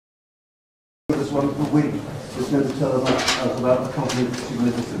This wonderful week is going to tell us about the company's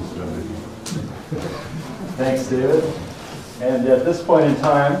significance. Thanks, David. And at this point in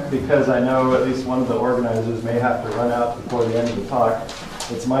time, because I know at least one of the organizers may have to run out before the end of the talk,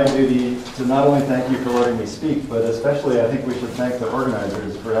 it's my duty to not only thank you for letting me speak, but especially I think we should thank the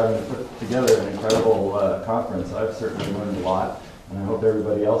organizers for having put together an incredible conference. I've certainly learned a lot, and I hope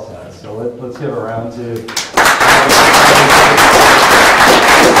everybody else has. So let's give a round to...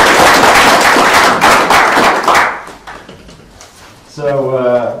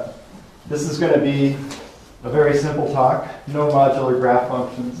 So this is going to be a very simple talk. No modular graph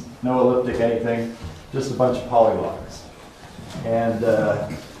functions, no elliptic anything, just a bunch of polylogs. And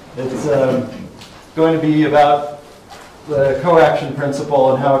it's going to be about the coaction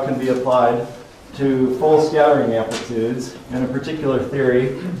principle and how it can be applied to full scattering amplitudes in a particular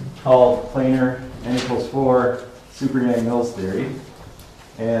theory called planar n=4 super Yang-Mills theory.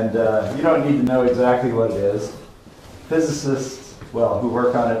 And you don't need to know exactly what it is. Physicists, well, who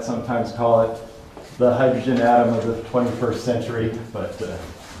work on it sometimes call it the hydrogen atom of the 21st century, but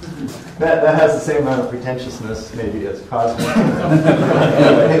that has the same amount of pretentiousness maybe as cosmic.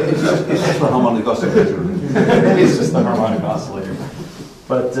 It's just the harmonic oscillator. It's just the harmonic oscillator.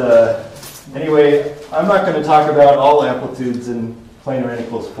 But anyway, I'm not going to talk about all amplitudes in planar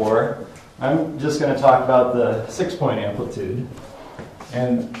n=4. I'm just going to talk about the 6-point amplitude.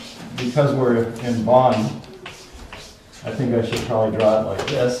 And because we're in Bonn, I think I should probably draw it like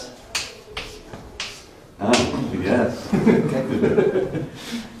this. Yes.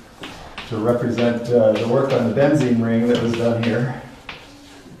 To represent the work on the benzene ring that was done here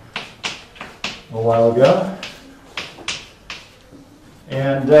a while ago.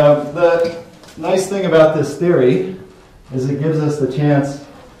 And the nice thing about this theory is it gives us the chance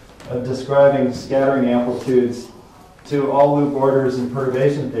of describing scattering amplitudes to all loop orders in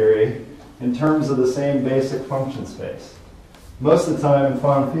perturbation theory in terms of the same basic function space. Most of the time in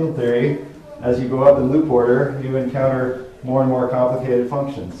quantum field theory, as you go up in loop order, you encounter more and more complicated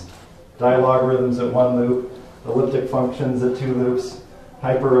functions. Logarithms at one loop, elliptic functions at 2 loops,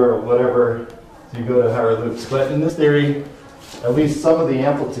 hyper or whatever, so you go to higher loops. But in this theory, at least some of the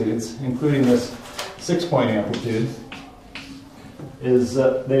amplitudes, including this 6-point amplitude, is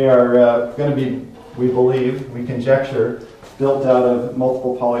they are going to be, we believe, we conjecture, built out of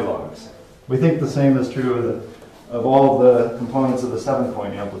multiple polylogs. We think the same is true of all the components of the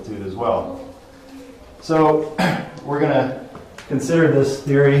 7-point amplitude as well. So we're going to consider this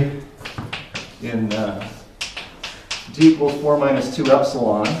theory in T=4 - 2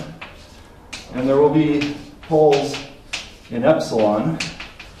 epsilon, and there will be poles in epsilon,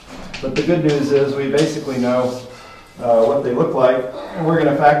 but the good news is we basically know what they look like, and we're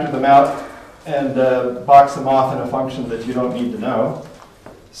going to factor them out and box them off in a function that you don't need to know.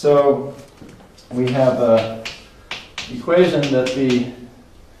 So we have an equation that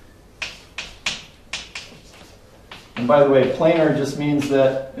and by the way, planar just means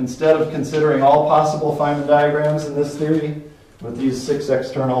that instead of considering all possible Feynman diagrams in this theory with these 6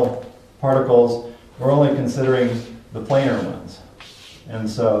 external particles, we're only considering the planar ones. And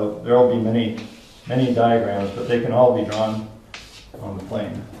so there will be many diagrams, but they can all be drawn on the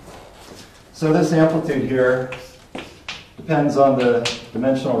plane. So this amplitude here depends on the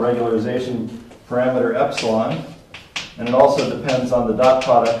dimensional regularization parameter epsilon, and it also depends on the dot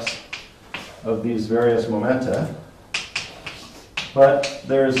products of these various momenta. But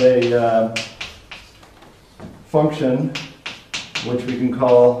there's a function which we can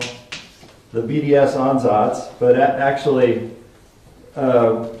call the BDS ansatz, but actually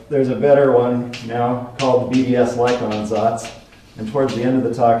there's a better one now called the BDS like ansatz, and towards the end of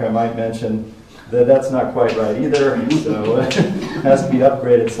the talk I might mention that that's not quite right either, so it has to be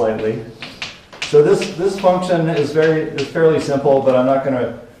upgraded slightly. So this function is fairly simple, but I'm not going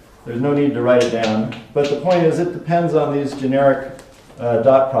to, there's no need to write it down. But the point is it depends on these generic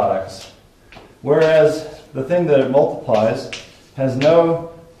dot products, whereas the thing that it multiplies has no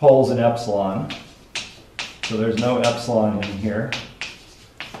poles in epsilon, so there's no epsilon in here,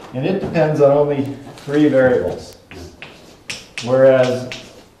 and it depends on only 3 variables, whereas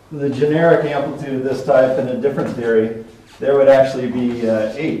the generic amplitude of this type in a different theory, there would actually be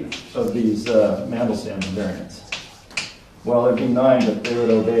 8 of these Mandelstam invariants. Well, there'd be 9, but they would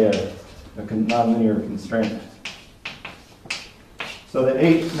obey a nonlinear constraint. So the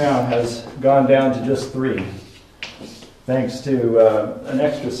 8 now has gone down to just 3, thanks to an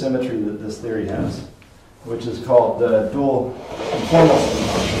extra symmetry that this theory has, which is called dual conformality.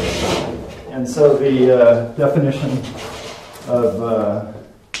 And so the definition of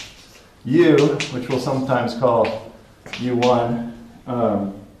U, which we'll sometimes call U1,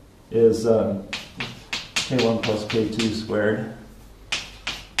 is k1 plus k2 squared,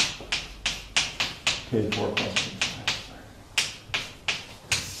 k4 plus k5 squared.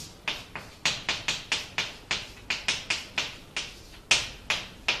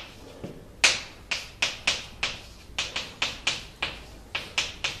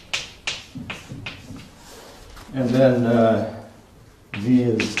 And then V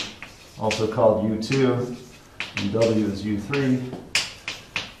is also called U2, and W is U3.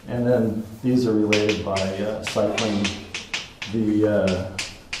 And then these are related by cycling the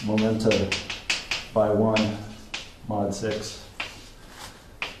momenta by 1 mod 6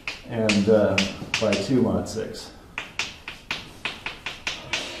 and by 2 mod 6.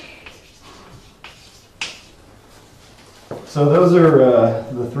 So those are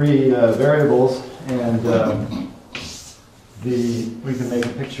the three variables, and we can make a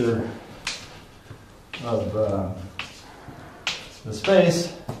picture of the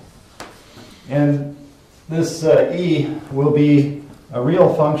space, and this E will be a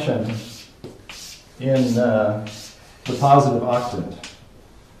real function in the positive octant.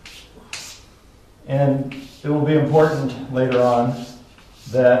 And it will be important later on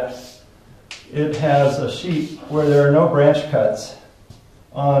that it has a sheet where there are no branch cuts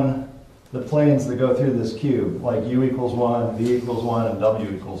on the planes that go through this cube, like U equals 1, V equals 1, and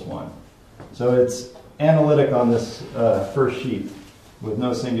W equals 1. So it's analytic on this first sheet with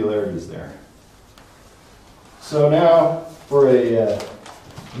no singularities there. So now for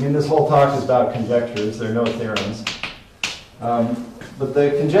this whole talk is about conjectures. There are no theorems. But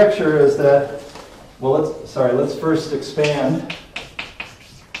the conjecture is that, well, let's first expand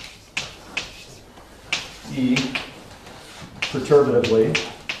E perturbatively.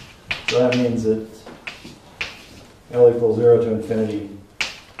 So that means that L equals 0 to infinity.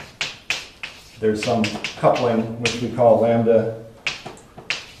 There's some coupling, which we call lambda.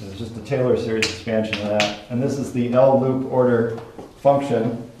 There's just a Taylor series expansion of that. And this is the L loop order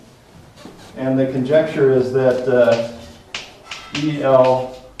function. And the conjecture is that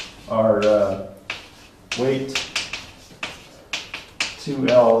EL are weight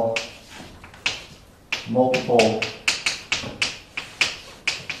 2L multiple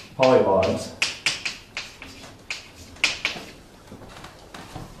polylogs.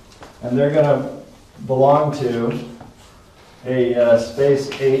 And they're going to belong to a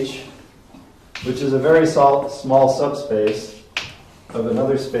space H, which is a very small subspace of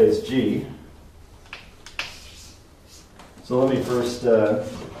another space G. So let me first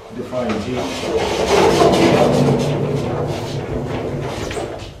define G.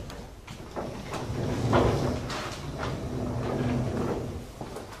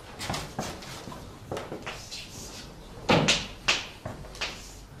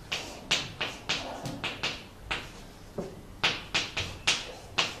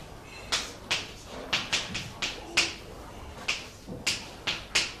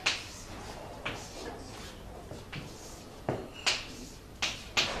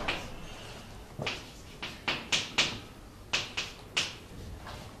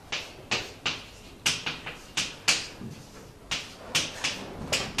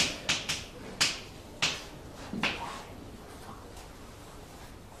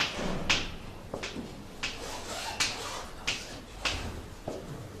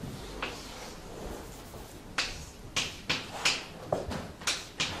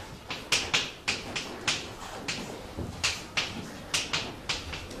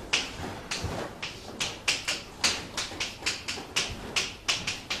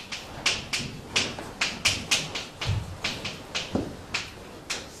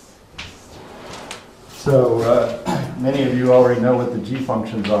 So many of you already know what the G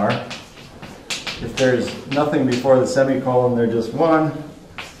functions are. If there's nothing before the semicolon, they're just 1.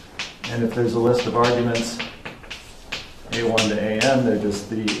 And if there's a list of arguments, A1 to AN, they're just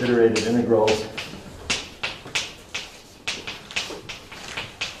the iterated integrals.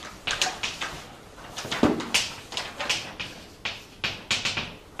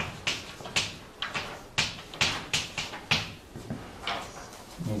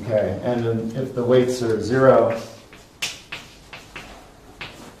 Okay, and if the weights are 0,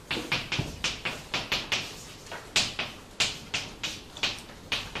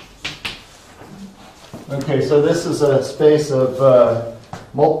 okay, so this is a space of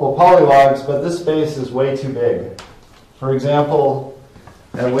multiple polylogs, but this space is way too big. For example,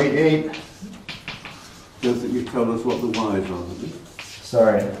 at weight 8... Does you tell us what the y's are?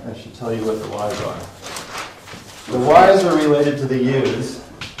 Sorry, I should tell you what the y's are. The y's are related to the u's.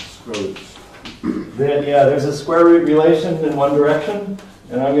 Then, yeah, there's a square root relation in one direction,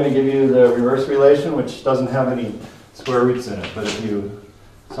 and I'm going to give you the reverse relation, which doesn't have any square roots in it. But if you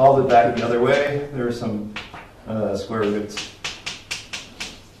solve it back the other way, there are some square roots.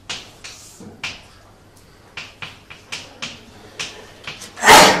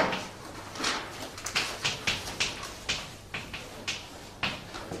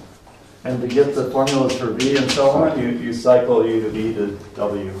 And to get the formulas for V and so on, you cycle U to V to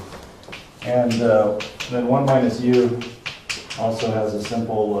W. And then 1 minus U also has a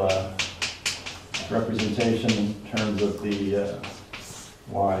simple representation in terms of the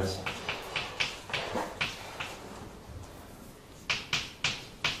Y's.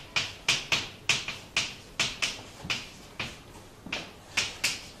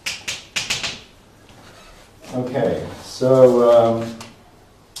 Okay, so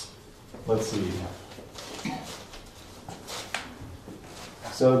let's see.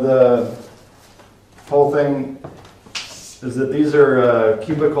 So the whole thing is that these are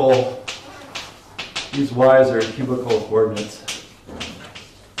cubical, these Y's are cubical coordinates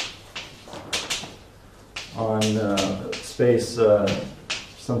on space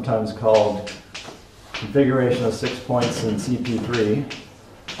sometimes called configuration of 6 points in CP3.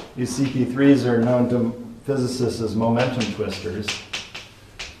 These CP3s are known to physicists as momentum twisters.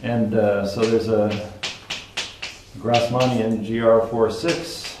 And so there's a Grassmannian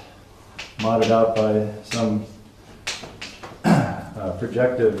GR46 modded out by some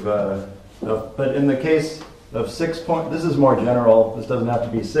projective, but in the case of 6 points, this is more general, this doesn't have to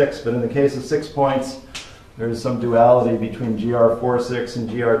be 6, but in the case of 6 points, there's some duality between GR46 and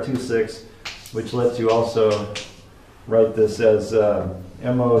GR26, which lets you also write this as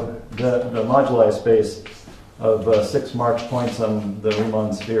MO, the moduli space of 6 marked points on the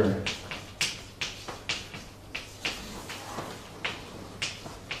Riemann sphere.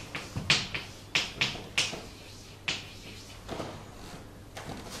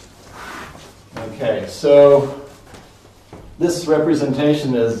 Okay, so this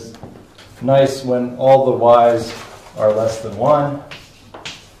representation is nice when all the Y's are less than 1.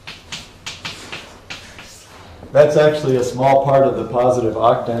 That's actually a small part of the positive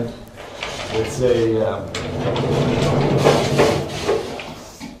octant. It's a,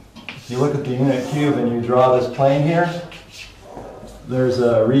 if you look at the unit cube and you draw this plane here, there's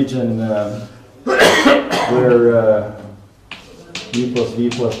a region where U plus V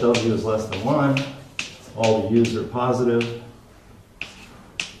plus W is less than 1. All the U's are positive.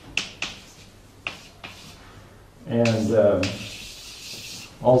 And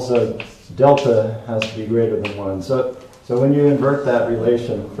also delta has to be greater than 1. So when you invert that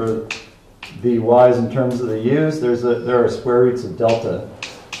relation for the Y's in terms of the U's, there are square roots of delta,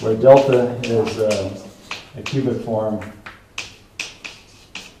 where delta is a cubic form.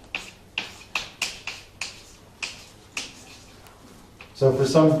 So for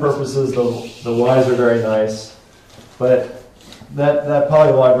some purposes, the Y's are very nice, but that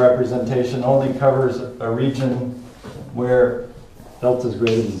polylog representation only covers a region where delta is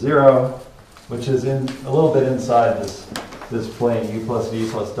greater than 0, which is in a little bit inside this plane, U plus V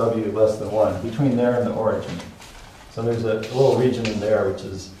plus W less than 1, between there and the origin. So there's a little region in there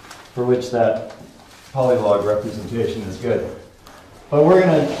for which that polylog representation is good. But we're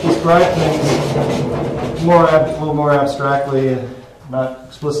going to describe things a little more abstractly, not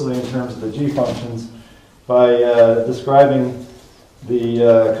explicitly in terms of the G functions, by describing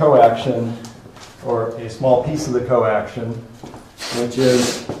the coaction, or a small piece of the coaction, which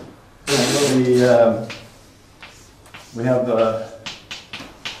is we have the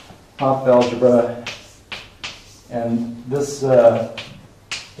Hopf algebra, and this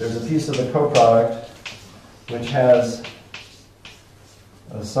there's a piece of the coproduct which has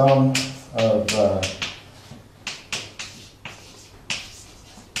a sum of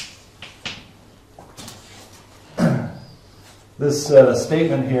this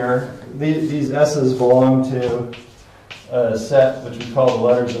statement here. These S's belong to a set which we call the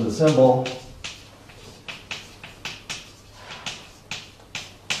letters of the symbol.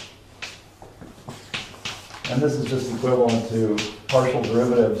 And this is just equivalent to partial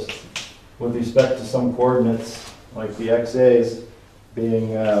derivatives with respect to some coordinates, like the xa's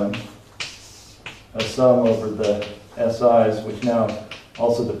being a sum over the si's, which now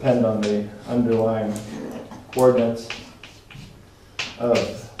also depend on the underlying coordinates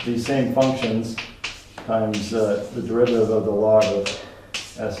of these same functions times the derivative of the log of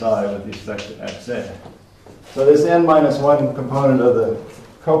si with respect to xa. So this n minus 1 component of the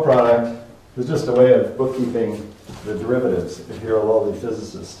coproduct is just a way of bookkeeping the derivatives if you're a lowly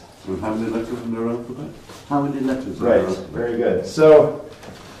physicist. So how many letters in their alphabet? How many letters in Right, their alphabet? very good. So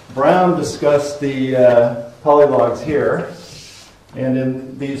Brown discussed the polylogs here, and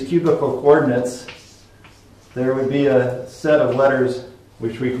in these cubical coordinates there would be a set of letters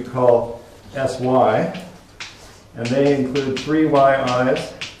which we could call sy, and they include 3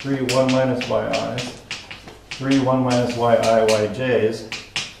 yi's, 3 1 minus yi's, 3 1 minus yi yj's,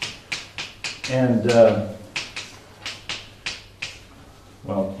 and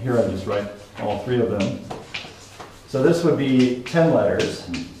well, here I just write all 3 of them. So this would be 10 letters.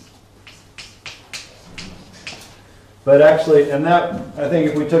 But actually, and that, I think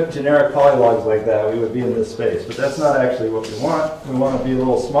if we took generic polylogs like that, we would be in this space. But that's not actually what we want. We want to be a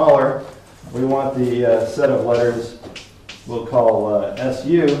little smaller. We want the set of letters we'll call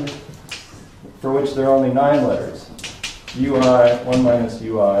SU, for which there are only 9 letters. UI, 1 minus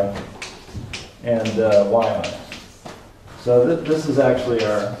UI, and YI. So this is actually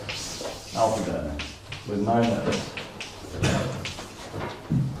our alphabet with 9 letters.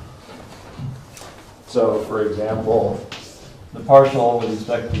 So, for example, the partial with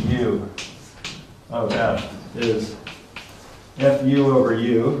respect to u of f is fu over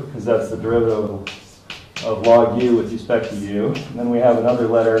u, because that's the derivative of log u with respect to u. And then we have another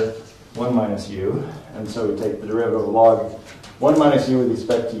letter, 1 minus u, and so we take the derivative of log 1 minus u with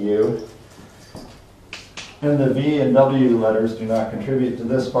respect to u. And the v and w letters do not contribute to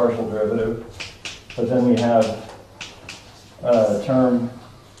this partial derivative, but then we have a term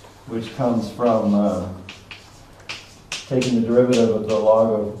which comes from taking the derivative of the log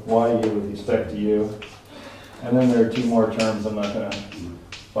of yu with respect to u. And then there are 2 more terms. I'm not going to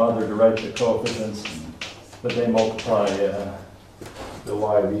bother to write the coefficients, but they multiply the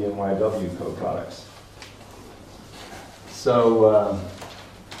yv and yw coproducts. So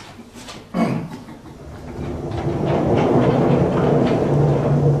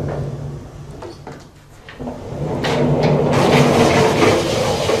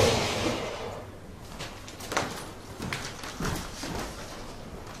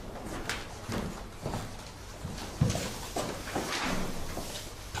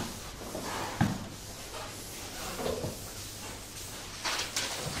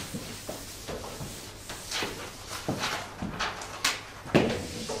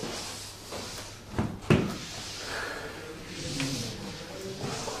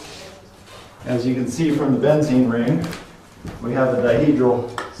as you can see from the benzene ring, we have a dihedral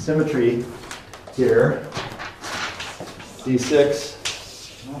symmetry here, D6.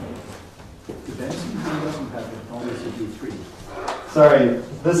 The benzene doesn't have it, only a D3. Sorry,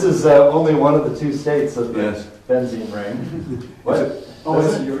 this is only one of the 2 states of the Yes. benzene ring. What?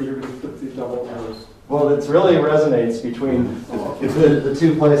 You're going to put the double arrows. Well, it really resonates between the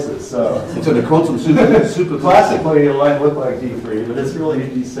 2 places. So So the quantum super classically, it might look like D3, but it's really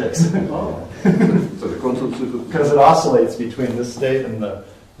D6. Oh. So the quantum super Because it oscillates between this state and the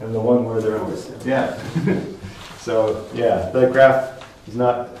one where they're yeah. So yeah, the graph is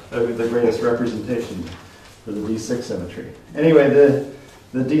not the greatest representation for the D6 symmetry. Anyway, the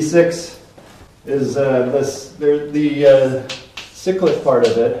D6 is the cyclic part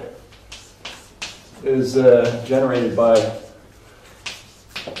of it is generated by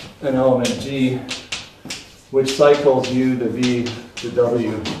an element G, which cycles U to V to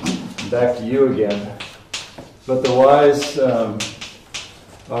W back to U again. But the Y's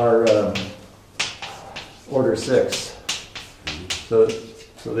are order 6, so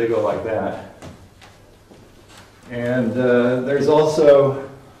they go like that. And there's also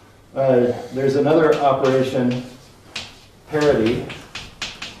there's another operation, parity,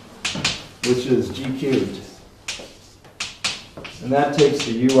 which is G cubed. And that takes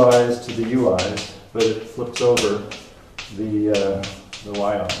the UI's to the UI's, but it flips over the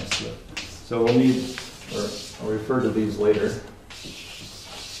YI's. So we'll need, or I'll refer to these later.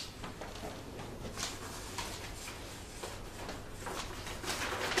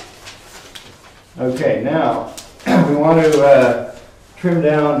 Okay, now we want to trim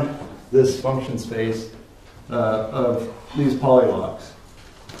down this function space of these polylogs.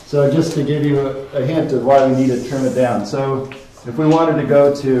 So just to give you a hint of why we need to trim it down. So if we wanted to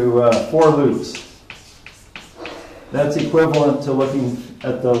go to 4 loops, that's equivalent to looking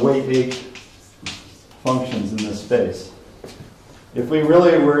at the weight 8 functions in this space. If we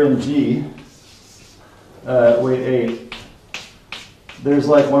really were in G, weight 8, there's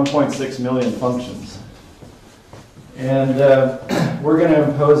like 1.6 million functions. And we're going to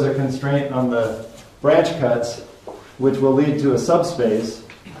impose a constraint on the branch cuts, which will lead to a subspace,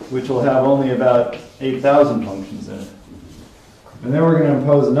 which will have only about 8,000 functions in it. And then we're going to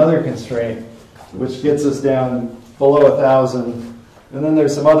impose another constraint, which gets us down below 1,000. And then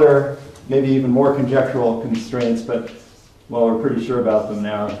there's some other, maybe even more conjectural constraints, but, well, we're pretty sure about them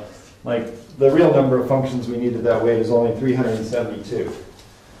now. Like, the real number of functions we need at that weight is only 372.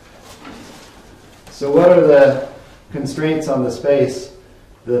 So what are the constraints on the space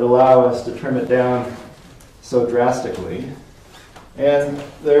that allow us to trim it down so drastically. And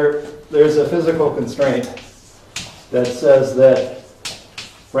there's a physical constraint that says that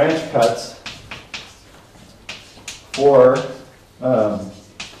branch cuts for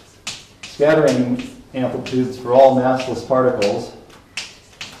scattering amplitudes for all massless particles,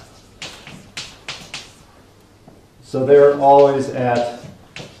 so they're always at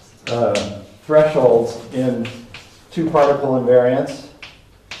thresholds in two-particle invariance.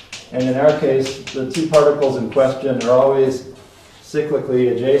 And in our case, the two particles in question are always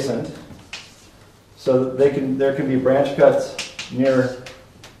cyclically adjacent. So that there can be branch cuts near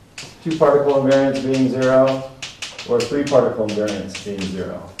two-particle invariance being 0 or three-particle invariance being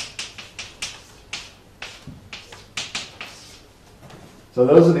 0. So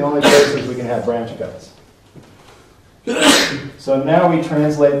those are the only places we can have branch cuts. So now we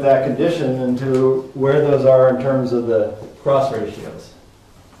translate that condition into where those are in terms of the cross ratios.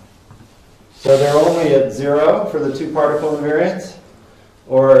 So they're only at 0 for the two-particle invariance,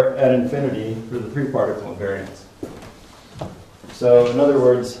 or at infinity for the three-particle invariance. So in other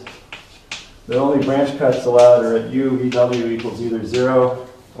words, the only branch cuts allowed are at u VW equals either 0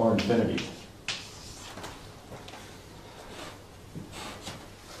 or infinity.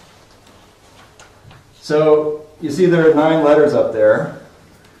 So you see there are 9 letters up there,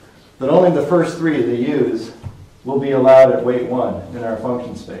 but only the first 3, the u's, will be allowed at weight 1 in our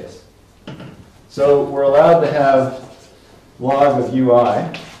function space. So we're allowed to have log of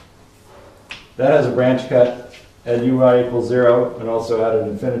ui. That has a branch cut at ui equals 0 and also at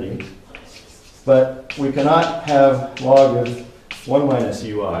infinity. But we cannot have log of 1 minus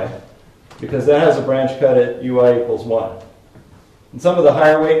ui because that has a branch cut at ui equals 1. In some of the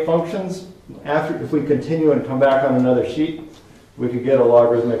higher weight functions, if we continue and come back on another sheet, we could get a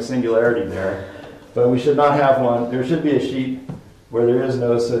logarithmic singularity there. But we should not have one. There should be a sheet where there is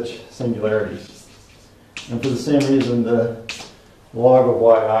no such singularity. And for the same reason, the log of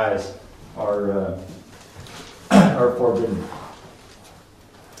yi's are forbidden.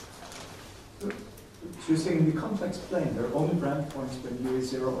 So you're saying in the complex plane, there are only branch points when u is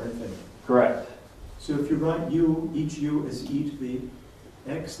 0 or infinity? Correct. So if you write u, each u as e to the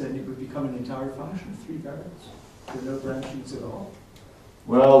x, then it would become an entire function of 3 variables. There are no branchings at all.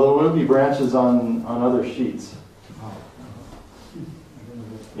 Well, there will be branches on other sheets. Oh.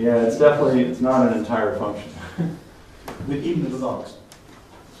 Yeah, it's not an entire function. But even in the logs?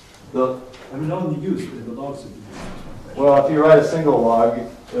 I mean, not in the u's, but in the logs of the u's. Well, if you write a single log, it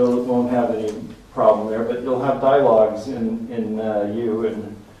won't have any problem there, but you'll have dialogues in U,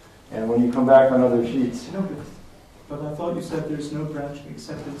 and when you come back on other sheets. No, but I thought you said there's no branching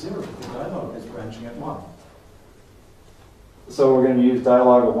except at 0, but the dialogue is branching at 1. So we're going to use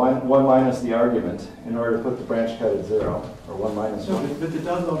dialogue of 1 minus the argument in order to put the branch cut at 0, or 1 minus 1. No, but the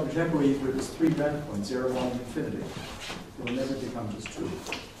dialogue of Algebraic is 3 branch points, 0, 1, and infinity. It will never become just 2.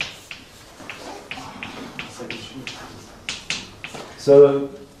 So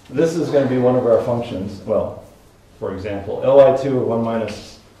this is going to be one of our functions. Well, for example, Li2 of 1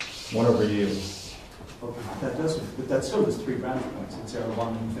 minus 1 over u. Okay, that doesn't, but that still is 3 branch points, it's 0, 1,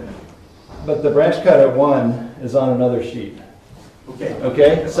 and infinity. But the branch cut at 1 is on another sheet. Okay.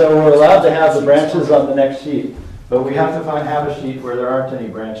 Okay, so we're allowed to have the branches on the next sheet, but we have to have a sheet where there aren't any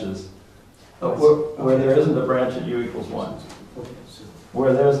branches, where there isn't a branch at u equals 1,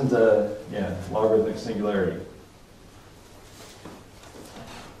 where there isn't a logarithmic singularity.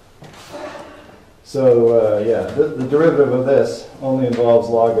 So the derivative of this only involves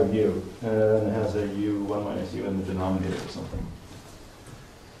log of u, and it has a u, 1 minus u in the denominator or something.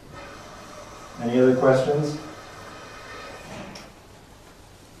 Any other questions?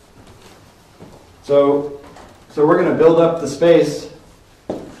 So we're going to build up the space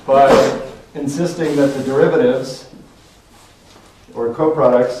by insisting that the derivatives, or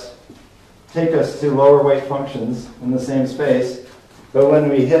coproducts, take us to lower weight functions in the same space, but when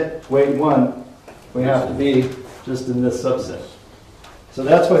we hit weight 1, we have to be just in this subset. So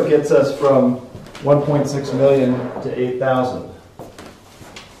that's what gets us from 1.6 million to 8,000.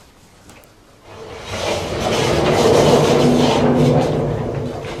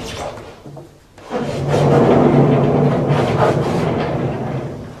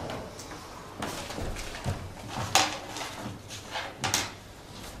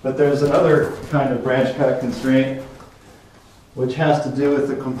 But there's another kind of branch cut constraint which has to do with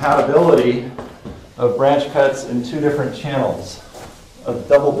the compatibility of branch cuts in 2 different channels of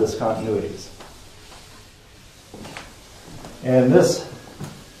double discontinuities. And this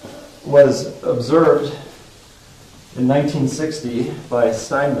was observed in 1960 by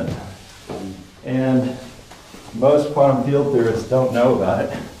Steinmann. And most quantum field theorists don't know about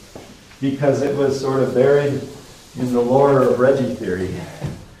it because it was sort of buried in the lore of Reggie theory,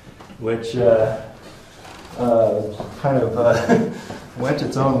 which kind of went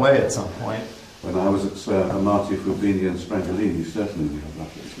its own way at some point. When I was at Amati, Fubini and Sprangolini, certainly knew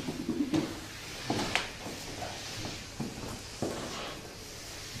about it.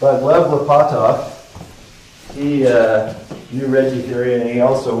 But Lev Lopatov, he knew Reggie theory and he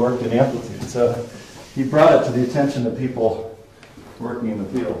also worked in Amplitudes. So he brought it to the attention of people working in the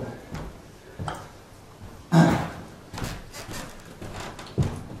field.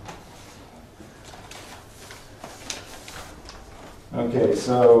 Okay,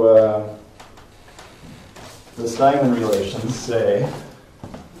 so the Steinmann relations say...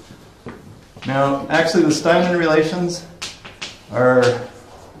 Now, actually the Steinmann relations are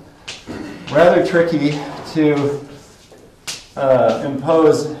rather tricky to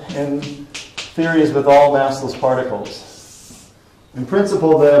impose in theories with all massless particles. In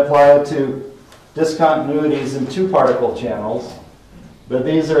principle, they apply to discontinuities in two-particle channels, but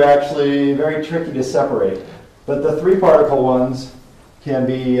these are actually very tricky to separate. But the three-particle ones can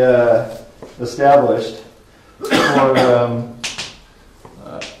be established.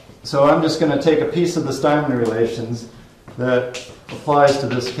 So I'm just going to take a piece of the Steinmann relations that applies to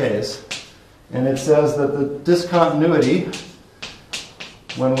this case. And it says that the discontinuity,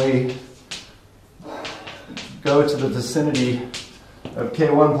 when we go to the vicinity of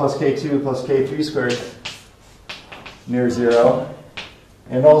k1 plus k2 plus k3 squared near 0,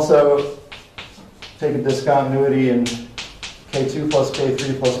 and also take a discontinuity in k2 plus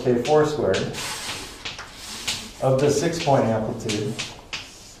k3 plus k4 squared of the 6-point amplitude,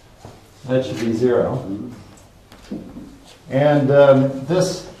 that should be 0. And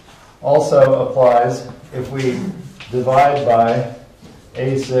this also applies if we divide by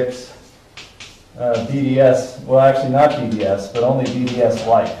A6 BDS, well actually not BDS, but only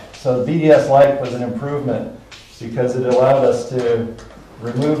BDS-like. So BDS-like was an improvement because it allowed us to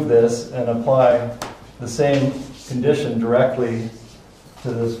remove this and apply the same condition directly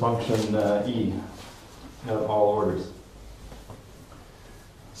to this function E of all orders.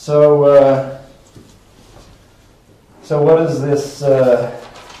 So, so what does this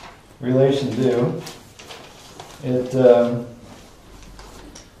relation do? It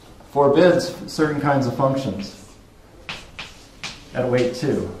forbids certain kinds of functions at weight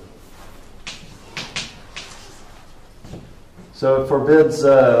 2. So it forbids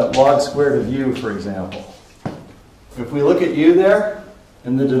log squared of u, for example. If we look at u there,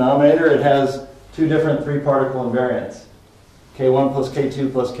 in the denominator, it has two different three-particle invariants. K1 plus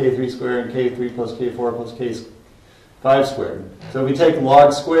K2 plus K3 squared and K3 plus K4 plus K5 squared. So if we take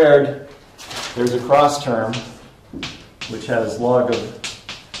log squared, there's a cross term which has log of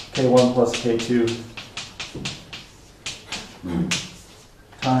K1 plus K2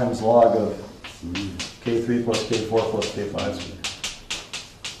 times log of K3 plus K4 plus K5 squared.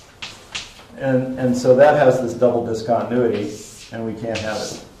 And so that has this double discontinuity, and we can't have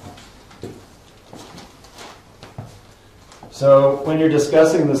it. So when you're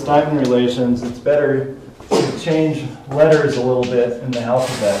discussing the Steinmann relations, it's better to change letters a little bit in the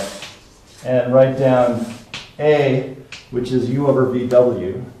alphabet and write down A, which is U over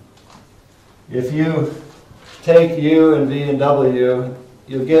VW. If you take U and V and W,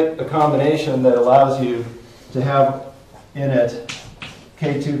 you'll get a combination that allows you to have in it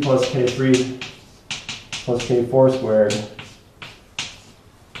K2 plus K3 plus K4 squared.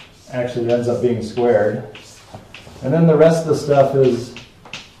 Actually, it ends up being squared. And then the rest of the stuff is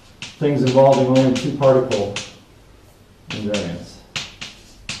things involving only two-particle invariance.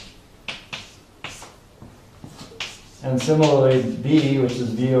 And similarly, B, which is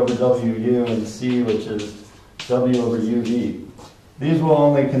V over WU, and C, which is W over UV. These will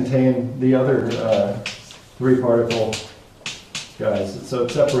only contain the other three-particle guys. So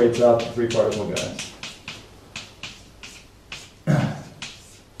it separates out the three-particle guys.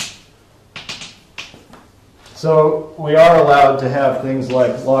 So we are allowed to have things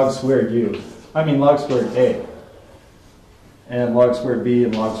like log squared U, log squared A, and log squared B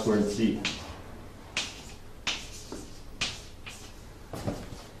and log squared C.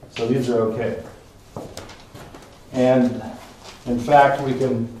 So these are okay. And in fact, we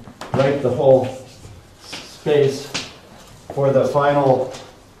can write the whole space for the final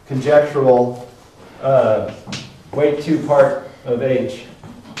conjectural weight 2 part of H.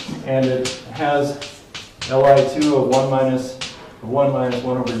 And it has Li2 of 1 minus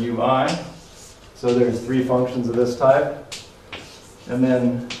 1 over ui. So there's three functions of this type. And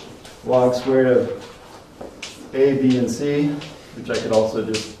then log squared of A, B, and C, which I could also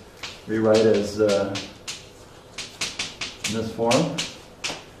just rewrite as in this form.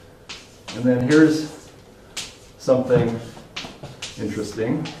 And then here's something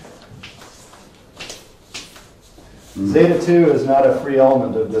interesting. Zeta 2 is not a free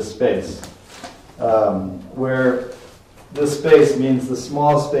element of this space, where this space means the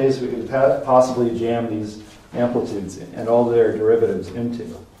small space we could possibly jam these amplitudes and all their derivatives into.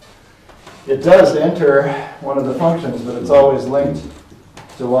 It does enter one of the functions, but it's always linked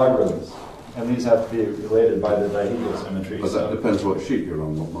to logarithms. And these have to be related by the dihedral symmetry. But that depends what sheet you're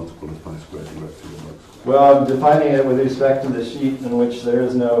on, what multiple of pi squared and rectangle works. Well, I'm defining it with respect to the sheet in which there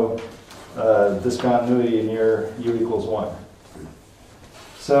is no discontinuity near u equals 1.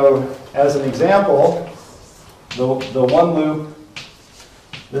 So, as an example, the one loop,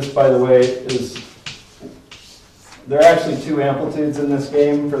 this, by the way, is, there are actually two amplitudes in this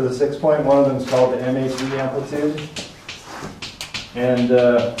game for the 6 point. One of them is called the MHV amplitude. And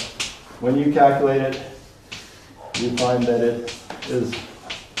when you calculate it, you find that it is,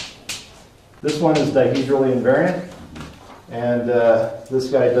 this one is dihedrally invariant, and this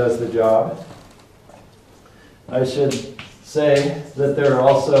guy does the job. I should say that there are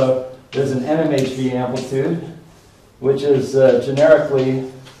also, there's an NMHV amplitude, which is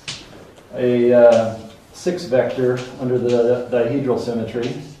generically a 6 vector under the dihedral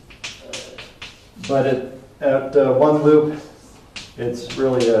symmetry. But at one loop, it's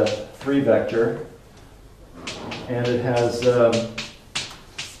really a 3 vector, and it has the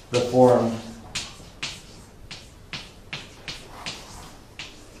form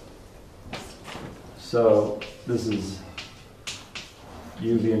so this is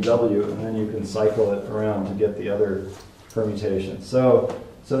U, V, and W, and then you can cycle it around to get the other permutations. So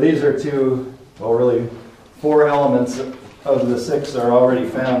these are two, well, really 4 elements of the 6 are already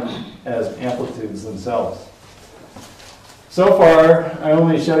found as amplitudes themselves. So far, I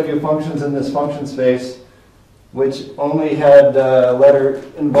only showed you functions in this function space which only had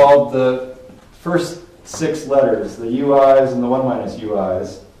involved the first 6 letters, the UIs and the 1 minus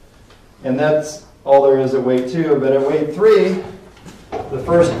UIs. And that's all there is at weight 2. But at weight 3, the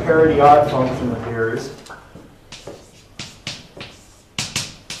first parity odd function appears.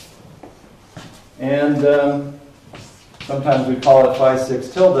 And sometimes we call it phi 6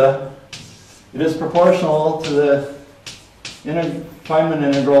 tilde. It is proportional to the Feynman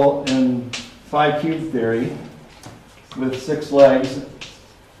integral in phi cubed theory with 6 legs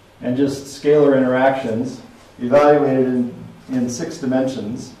and just scalar interactions evaluated in 6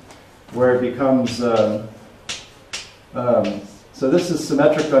 dimensions, where it becomes so this is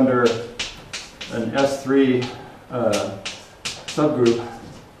symmetric under an S3 subgroup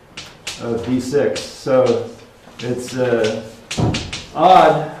of D6. So it's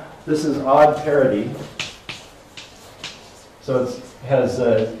odd. This is odd parity. So it has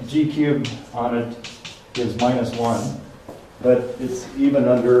G cubed on it, gives -1, but it's even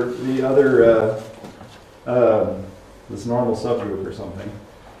under the other this normal subgroup or something.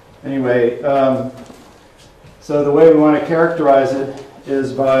 Anyway, so the way we want to characterize it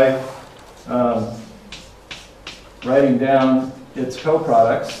is by writing down its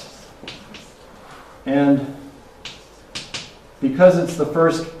coproducts. And because it's the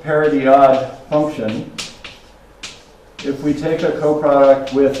first parity odd function, if we take a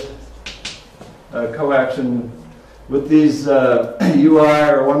coproduct with a coaction with these UI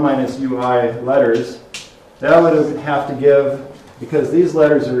or 1 minus UI letters, that would have to give, because these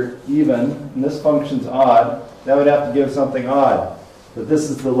letters are even and this function's odd, that would have to give something odd. But this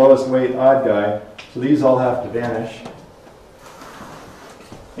is the lowest weight odd guy, so these all have to vanish.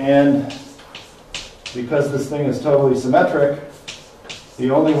 And because this thing is totally symmetric, the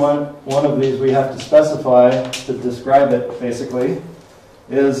only one of these we have to specify to describe it, basically,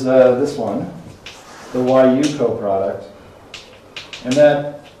 is this one, the YU coproduct. And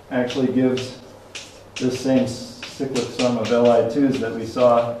that actually gives this same cyclic sum of Li2s that we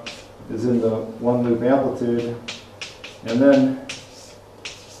saw is in the one loop amplitude. And then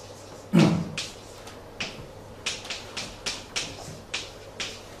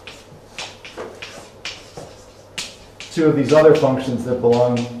two of these other functions that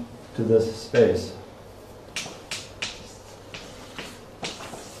belong to this space.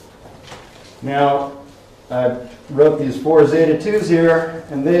 Now, I wrote these 4 zeta 2s here,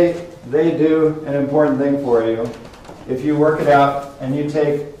 and they do an important thing for you. If you work it out and you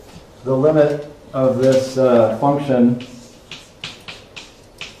take the limit of this function,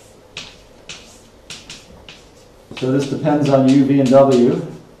 so this depends on u, v, and w,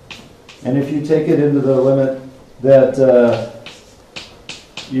 and if you take it into the limit that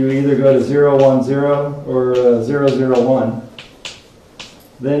you either go to 0, 1, 0 or 0, 0, 1,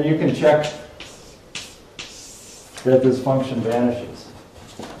 then you can check that this function vanishes.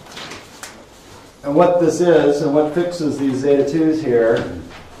 And what this is, and what fixes these zeta 2's here,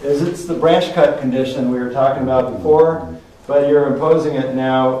 is it's the branch cut condition we were talking about before, but you're imposing it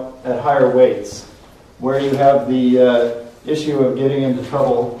now at higher weights, where you have the issue of getting into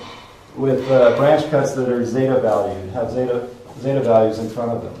trouble with branch cuts that are zeta valued, have zeta values in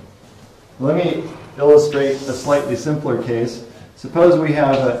front of them. Let me illustrate a slightly simpler case. Suppose we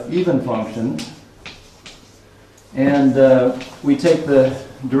have an even function, and we take the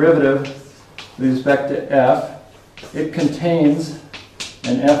derivative with respect to f. It contains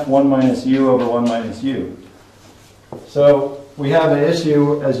an f1 minus u over 1 minus u. So we have an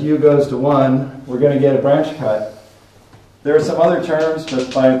issue as u goes to 1, we're going to get a branch cut. There are some other terms,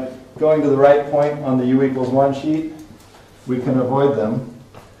 but by going to the right point on the u equals 1 sheet, we can avoid them.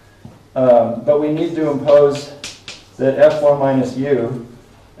 But we need to impose that f1 minus u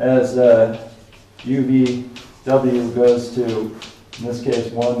as uvw goes to, in this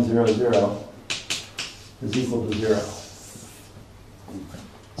case, 1, 0, 0, is equal to 0.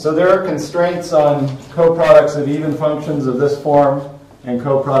 So there are constraints on coproducts of even functions of this form and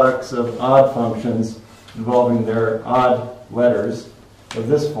coproducts of odd functions involving their odd letters of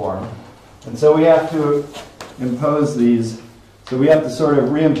this form. And so we have to impose these. So we have to sort of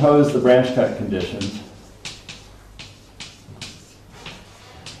reimpose the branch cut conditions.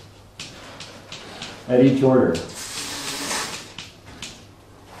 At each order.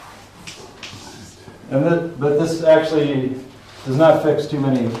 But this actually does not fix too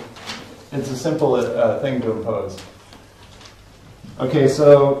many. It's a simple thing to impose. Okay,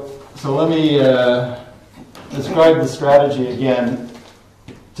 so let me describe the strategy again.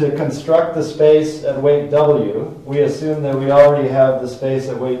 To construct the space at weight w, we assume that we already have the space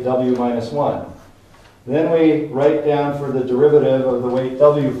at weight w minus 1. Then we write down for the derivative of the weight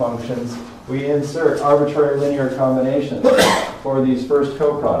w functions, we insert arbitrary linear combinations for these first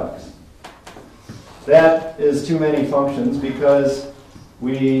coproducts. That is too many functions because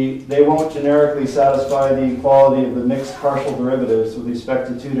they won't generically satisfy the equality of the mixed partial derivatives with respect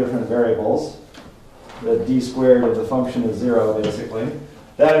to two different variables. The d squared of the function is 0, basically.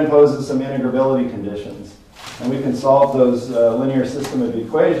 That imposes some integrability conditions. And we can solve those linear system of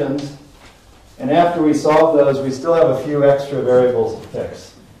equations. And after we solve those, we still have a few extra variables to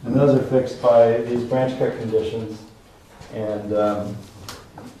fix. And those are fixed by these branch cut conditions. And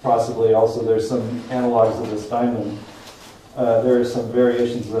possibly also there's some analogs of the Steinmann. There are some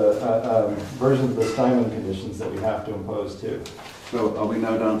variations, versions of the Steinmann conditions that we have to impose too. So are we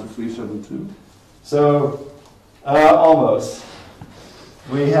now down to 372? So almost.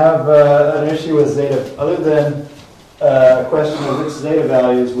 We have an issue with zeta, other than a question of which zeta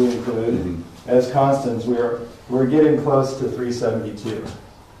values we include as constants. We're getting close to 372.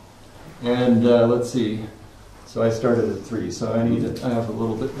 And let's see. So I started at 3, so I have a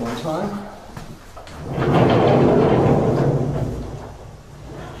little bit more time.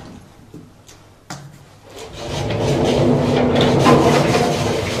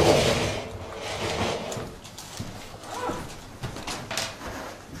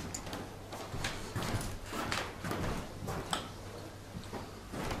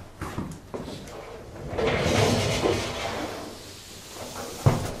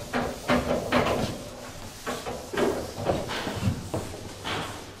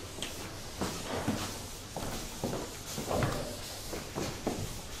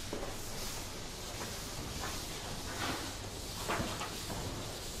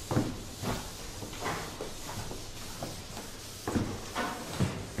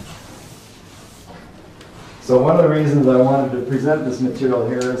 So one of the reasons I wanted to present this material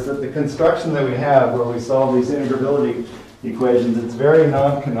here is that the construction that we have where we solve these integrability equations, it's very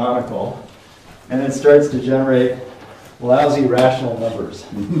non-canonical, and it starts to generate lousy rational numbers.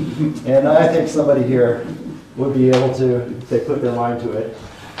 And I think somebody here would be able to, if they put their mind to it,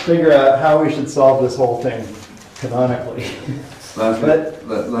 figure out how we should solve this whole thing canonically. Lousy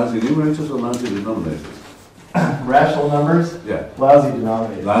numerators or lousy denominators? Rational numbers? Yeah. Lousy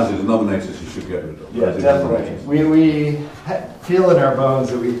denominators. Lousy denominators you should get rid of. Yeah, Lousy definitely. We feel in our bones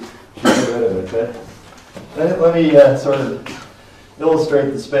that we should get rid of it. But let me sort of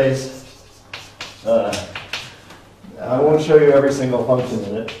illustrate the space. I won't show you every single function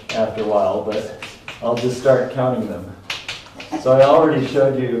in it after a while, but I'll just start counting them. So I already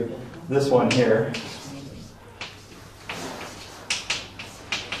showed you this one here.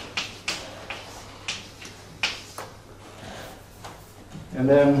 And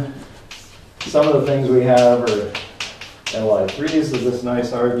then some of the things we have are Li3s of this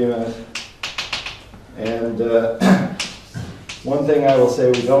nice argument. And one thing I will say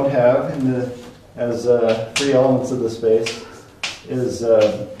we don't have in the as free elements of the space is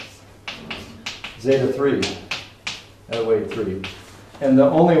zeta 3 at weight 3. And the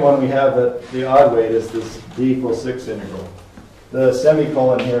only one we have at the odd weight is this d equals 6 integral. The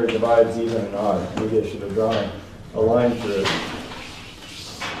semicolon here divides even and odd. Maybe I should have drawn a line for it.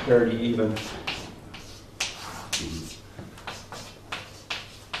 Parity even.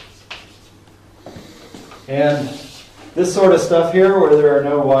 And this sort of stuff here, where there are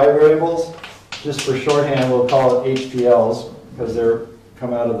no y variables, just for shorthand, we'll call it HPLs, because they're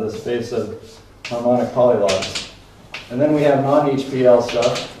come out of the space of harmonic polylogs. And then we have non-HPL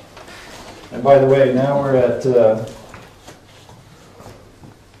stuff. And by the way, now we're at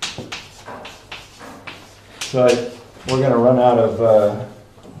we're going to run out of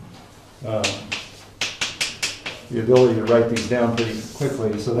the ability to write these down pretty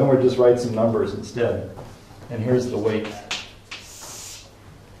quickly. So then we'll just write some numbers instead. And here's the weight.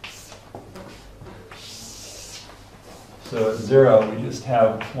 So at 0, we just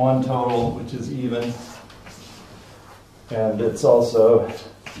have one total, which is even. And it's also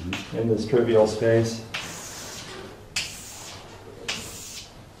in this trivial space.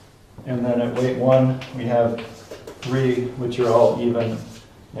 And then at weight 1, we have 3, which are all even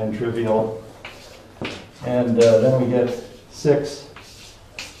and trivial. And then we get 6.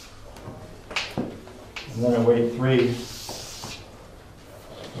 And then at weight 3,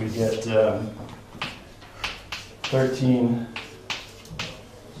 we get 13.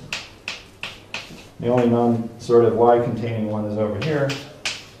 The only non-sort of y-containing one is over here.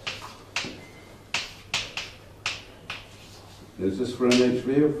 Is this for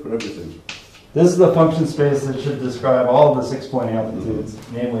NHV or for everything? This is the function space that should describe all the 6-point amplitudes,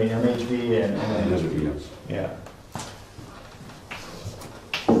 namely MHV and Everything NHV. else. Yeah.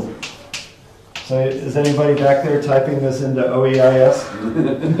 So is anybody back there typing this into OEIS?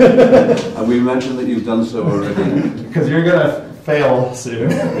 And we mentioned that you've done so already. Because you're going to fail soon.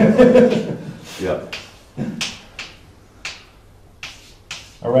 Yeah.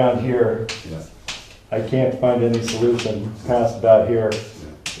 Around here, Yeah. I can't find any solution past about here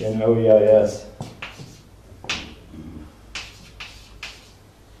in OEIS.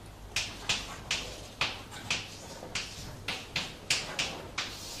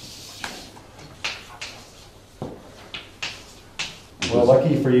 Well,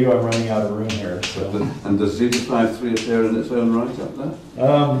 lucky for you, I'm running out of room here. So. And does zeta 5.3 appear in its own right up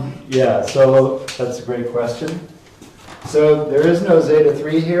there? Yeah, so that's a great question. So there is no zeta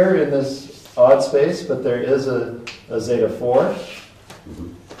 3 here in this odd space, but there is a zeta 4.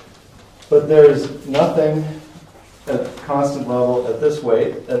 But there's nothing at constant level at this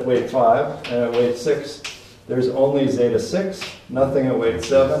weight, at weight 5, and at weight 6. There's only zeta 6, nothing at weight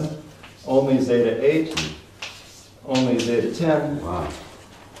 7, only zeta 8, only zeta 10. Wow.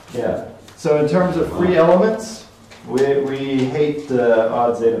 Yeah. So in terms of free elements, we hate the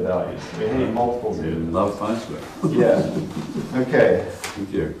odd zeta values. We hate multiple zeta. Love 5-square. Yeah. Okay.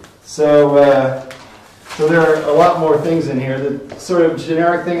 Thank you. So, so there are a lot more things in here. The sort of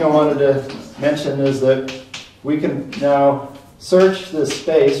generic thing I wanted to mention is that we can now search this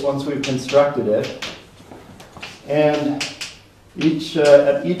space once we've constructed it, and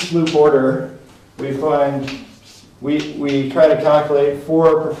at each loop order we find we try to calculate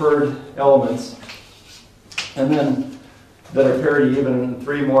 4 preferred elements, and then that are parity even, and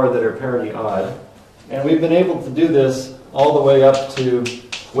 3 more that are parity odd. And we've been able to do this all the way up to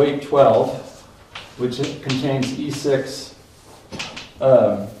weight 12, which contains E6,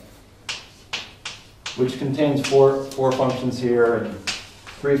 which contains four functions here and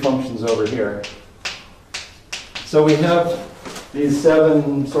 3 functions over here. So we have these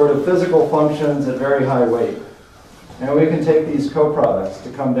 7 sort of physical functions at very high weight. And we can take these coproducts to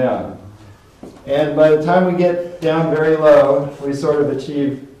come down. And by the time we get down very low, we sort of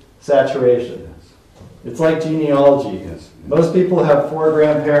achieve saturation. It's like genealogy. Yes. Most people have 4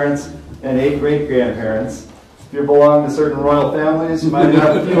 grandparents and 8 great-grandparents. If you belong to certain royal families, you might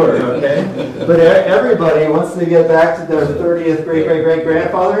have fewer, okay? But everybody, once they get back to their 30th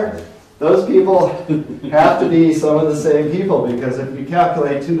great-great-great-grandfather, those people have to be some of the same people, because if you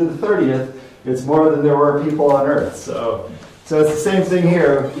calculate 2 to the 30th, it's more than there were people on Earth. So it's the same thing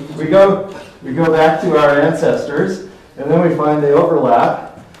here. We go back to our ancestors, and then we find they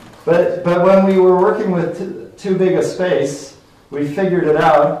overlap. But when we were working with too big a space, we figured it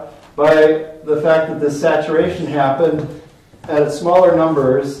out by the fact that this saturation happened at smaller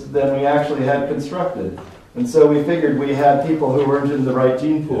numbers than we actually had constructed. And so we figured we had people who weren't in the right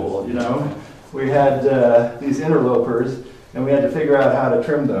gene pool, you know. We had these interlopers, and we had to figure out how to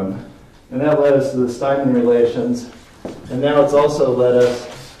trim them. And that led us to the Steinmann relations. And now it's also led us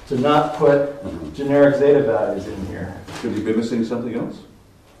to not put generic zeta values in here. Could you be missing something else?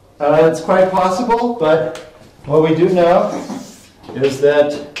 It's quite possible, but what we do know is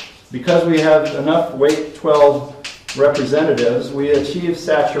that because we have enough weight 12 representatives, we achieve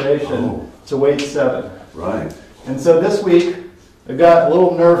saturation to weight 7. Right. And so this week, I got a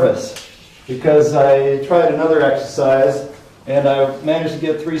little nervous because I tried another exercise and I managed to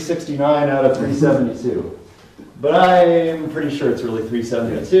get 369 out of 372. But I'm pretty sure it's really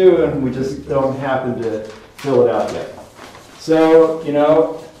 372, and we just don't happen to fill it out yet. So, you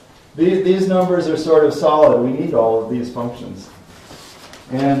know, these numbers are sort of solid. We need all of these functions.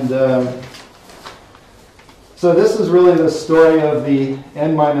 And so this is really the story of the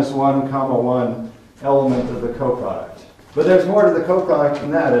n-1, element of the coproduct. But there's more to the coproduct than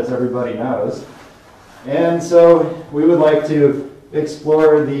that, as everybody knows. And so we would like to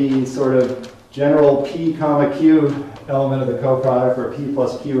explore the sort of general p comma q element of the coproduct, where p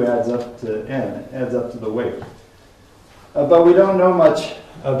plus q adds up to n, adds up to the weight. But we don't know much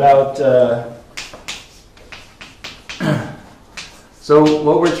about... So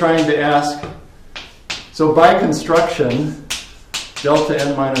what we're trying to ask... So by construction, delta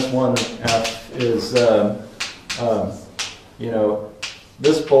n-1 f is... you know,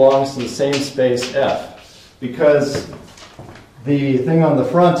 this belongs to the same space f, because the thing on the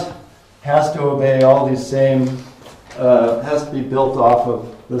front has to obey all these same, has to be built off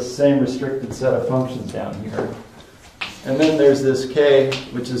of the same restricted set of functions down here. And then there's this k,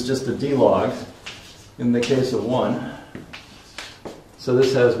 which is just a d-log in the case of 1. So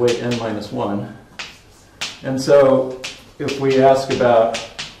this has weight n-1. And so if we ask about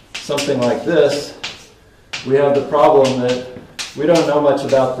something like this, we have the problem that we don't know much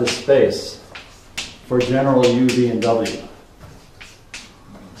about this space for general u, v, and w.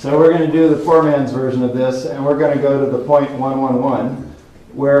 So we're going to do the poor man's version of this, and we're going to go to the point 111,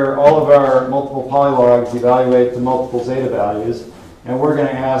 where all of our multiple polylogs evaluate the multiple zeta values, and we're going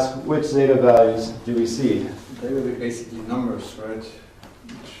to ask which zeta values do we see. They will be basically numbers, right?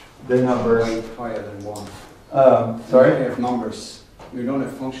 The numbers. Way higher than 1. Sorry? We have numbers. We don't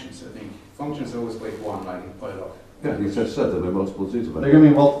have functions, I think. Functions always weight 1, like in polylog. Yeah, you just said that there are multiple zeta values. They're going to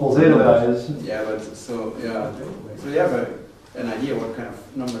be multiple zeta values. Yeah, but so, yeah. So you have an idea what kind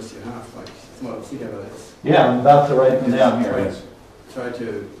of numbers you have, like small zeta values. Yeah, I'm about to write them down here. Yes. Try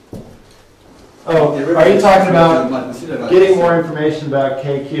to... Oh, are you talking about getting more information about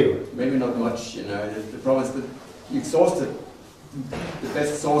KQ? Maybe not much, you know. The problem is that you exhausted the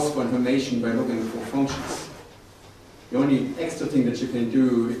best source for information by looking for functions. The only extra thing that you can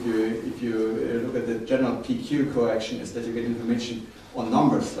do if you look at the general PQ coaction is that you get information on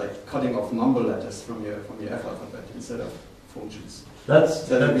numbers, like cutting off number letters from your F alphabet instead of functions. That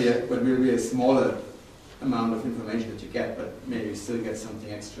will be a smaller amount of information that you get, but maybe you still get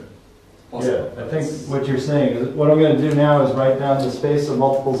something extra. Yeah, I think what you're saying is, what I'm going to do now is write down the space of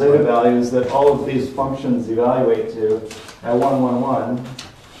multiple zeta values that all of these functions evaluate to at 111.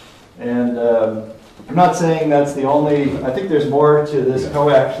 And I'm not saying that's the only, I think there's more to this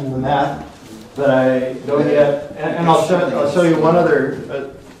coaction than that, but I don't yet. And I'll show you one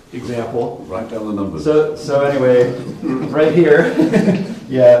other example. Write down the numbers. So anyway, right here,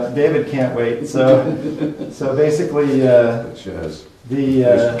 yeah, David can't wait. So basically, the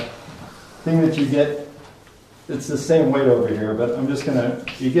thing that you get, it's the same weight over here, but I'm just gonna,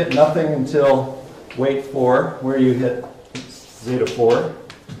 you get nothing until weight 4, where you hit zeta 4.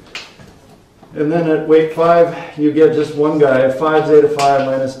 And then at weight 5, you get just one guy, 5 zeta 5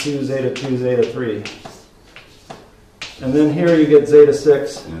 minus 2 zeta 2 zeta 3. And then here you get zeta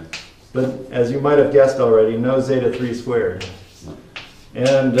 6, but as you might have guessed already, no zeta 3 squared.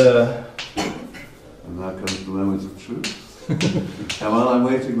 And now comes the moment of truth. And while I'm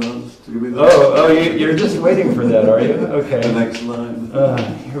waiting, Lance, to give me the you're just waiting for that, are you? Okay. the next line.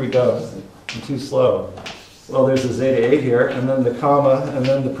 Here we go. I'm too slow. Well, there's a zeta 8 here, and then the comma, and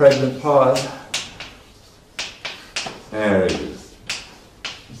then the pregnant pause. There it is.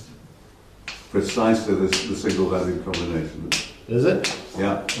 Precisely the single value combination. Is it?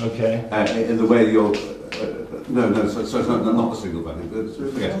 Yeah. Okay. In the way you're... so not the single value.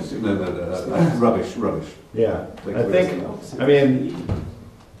 Forget it. No. Rubbish. Yeah. I think, I mean...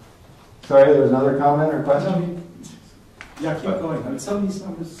 Sorry, there was another comment or question? Yeah, keep going. I mean, some of these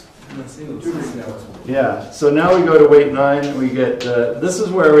numbers... Yeah, so now we go to weight 9, and we get, this is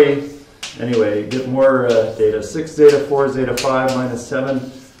where we, anyway, get more data. 6 zeta 4 zeta 5 minus 7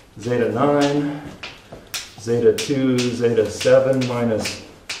 zeta 9, zeta 2 zeta 7 minus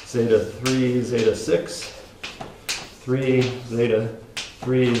zeta 3 zeta 6, 3 zeta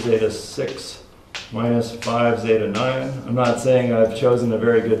 3 zeta 6 minus 5 zeta 9. I'm not saying I've chosen a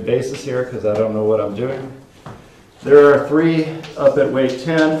very good basis here because I don't know what I'm doing. There are 3 up at weight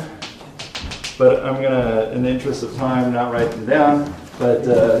 10, but I'm going to, in the interest of time, not write them down. But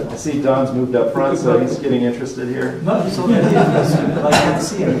I see Don's moved up front, so he's getting interested here. No, it's already interested, but I can't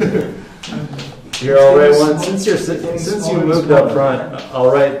see it. Here, I'll write one. Since you moved up front,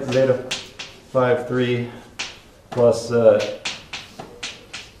 I'll write zeta 5 3 plus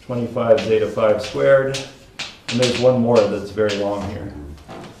 25 zeta 5 squared. And there's one more that's very long here.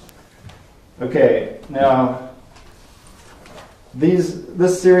 Okay, now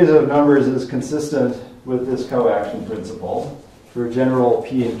this series of numbers is consistent with this coaction principle for general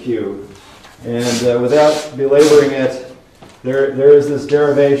P and Q. And without belaboring it, there is this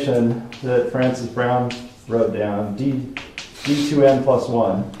derivation that Francis Brown wrote down, d2n plus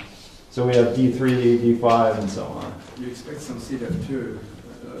 1. So we have d3, d5, and so on. You expect some zeta 2,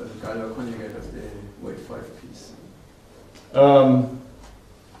 Galois conjugate of the weight 5 piece.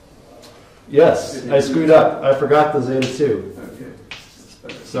 Yes, I screwed up. I forgot the zeta 2.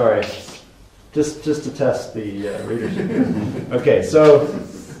 Okay. Sorry. Just to test the readership here. Okay, so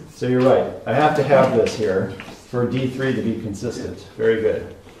you're right. I have to have this here for d3 to be consistent. Very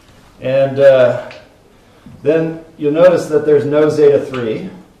good. And then you'll notice that there's no zeta 3.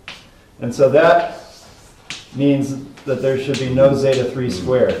 And so that means that there should be no zeta 3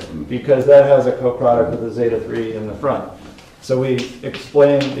 squared, because that has a coproduct with a zeta 3 in the front. So we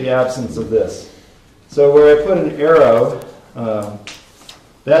explain the absence of this. So where I put an arrow,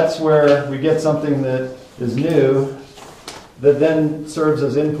 that's where we get something that is new that then serves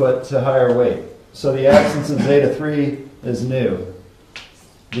as input to higher weight. So the absence of zeta 3 is new.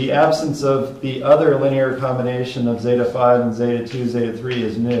 The absence of the other linear combination of zeta 5 and zeta 2, zeta 3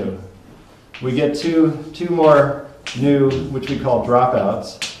 is new. We get two more new, which we call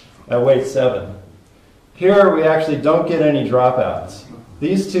dropouts, at weight 7. Here we actually don't get any dropouts.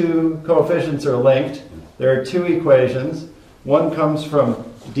 These two coefficients are linked. There are 2 equations. One comes from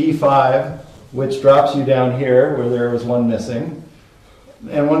d5, which drops you down here where there was 1 missing.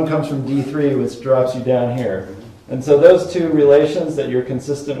 And one comes from d3, which drops you down here. And so those 2 relations that you're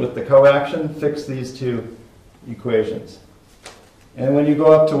consistent with the coaction fix these 2 equations. And when you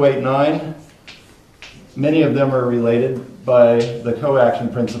go up to weight 9, many of them are related by the coaction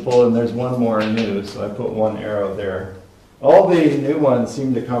principle, and there's one more new, so I put 1 arrow there. All the new ones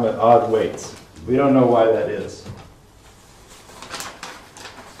seem to come at odd weights. We don't know why that is.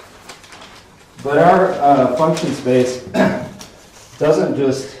 But our function space doesn't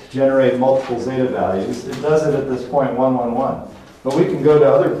just generate multiple zeta values. It does it at this point 1, 1, 1. But we can go to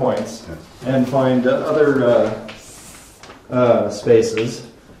other points and find other spaces.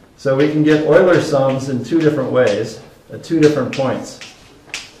 So we can get Euler sums in 2 different ways at 2 different points.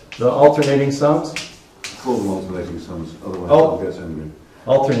 The alternating sums. Call them alternating sums, otherwise I'll get angry.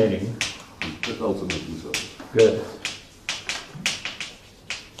 Alternating. Just alternating sums. Good.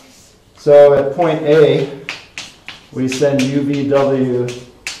 So at point A, we send UVW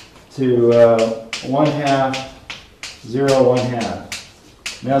to 1/2, 0,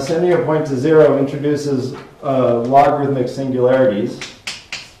 1/2. Now sending a point to 0 introduces logarithmic singularities.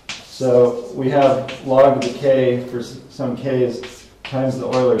 So we have log of the k for some k's times the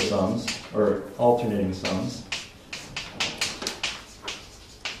Euler sums, or alternating sums.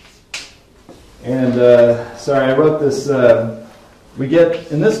 And sorry, I wrote this. We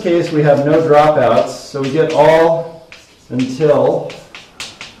get, in this case, we have no dropouts, so we get all until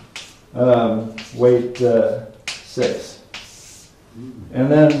weight 6.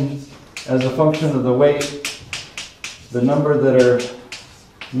 And then, as a function of the weight, the number that are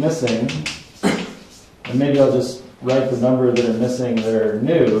missing, and maybe I'll just write the number that are missing that are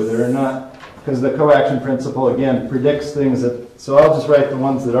new, that are not, because the coaction principle, again, predicts things that, so I'll just write the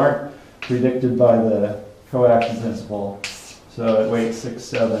ones that aren't predicted by the coaction principle. So at weight 6,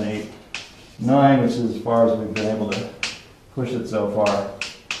 7, 8, 9, which is as far as we've been able to push it so far,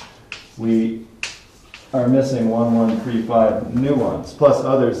 we are missing 1, 1, 3, 5 new ones, plus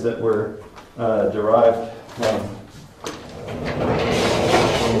others that were derived from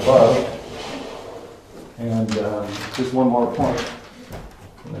above. And just one more point,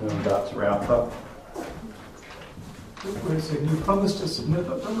 and then I'm about to wrap up. Wait a second, you promised to submit,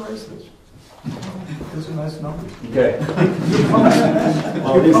 don't erase this. Those are nice numbers. Okay. You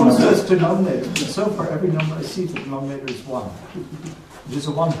promised us to nominate, but so far every number I see, the denominator is 1. There's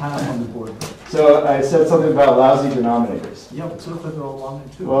a 1/2 on the board. So I said something about lousy denominators. Yeah, but so far they're all 1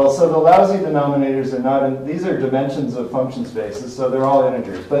 and 2. Well, so the lousy denominators are not, these are dimensions of function spaces, so they're all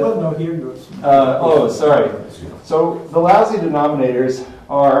integers. But well, no, here yours. oh, sorry. So the lousy denominators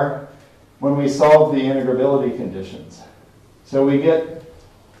are when we solve the integrability conditions. So we get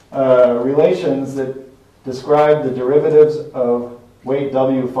relations that describe the derivatives of weight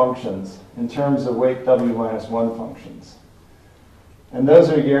W functions in terms of weight W minus 1 functions. And those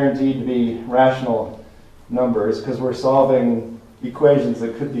are guaranteed to be rational numbers because we're solving equations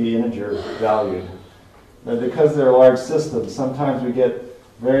that could be integer valued. But because they're large systems, sometimes we get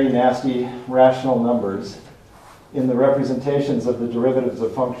very nasty rational numbers in the representations of the derivatives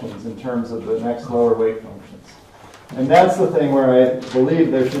of functions in terms of the next lower weight functions. And that's the thing where I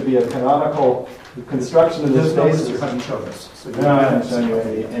believe there should be a canonical construction of this numbers basis. you haven't shown us. So No, I haven't shown you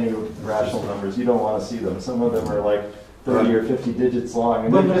any rational numbers. You don't want to see them. Some of them are like 30 or 50 digits long.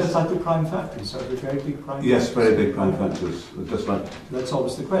 And Well, they're it's just, like the prime factors. Are they very big prime Yes, factors? very big prime factors. Just like That's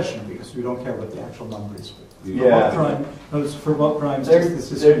always the question, because we don't care what the actual number is. Yeah. For what primes they're, does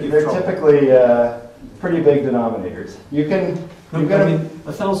the system give they're trouble? typically pretty big denominators. You can... No, you've but got I mean,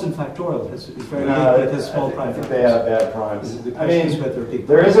 1,000 factorial is very No, big, but has small I prime think factors. they have bad primes. The I question is mean, whether big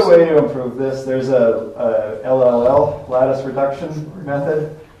there is a primes- way to improve this. There's a LLL, lattice reduction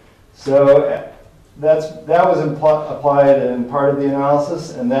method. So that was applied in part of the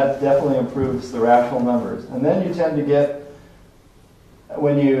analysis, and that definitely improves the rational numbers. And then you tend to get, at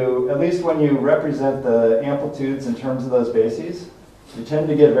least when you represent the amplitudes in terms of those bases, you tend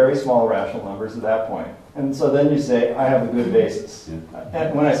to get very small rational numbers at that point. And so then you say, I have a good basis. Yeah.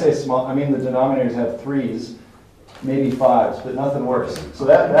 And when I say small, I mean the denominators have 3s, maybe 5s, but nothing worse. So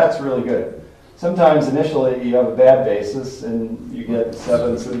that's really good. Sometimes initially you have a bad basis and you get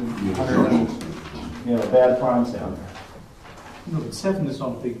 7s and 100, bad primes down there. No, but 7 is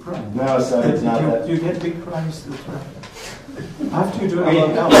not a big prime. No, 7 is not that. Do you get big primes that after you do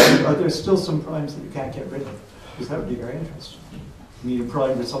LLL, are there still some primes that you can't get rid of? Because that would be very interesting. I mean, a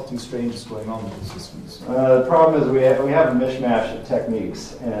prime that something strange is going on with the systems. The problem is we have a mishmash of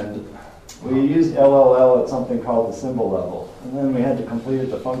techniques, and we used LLL at something called the symbol level, and then we had to complete it at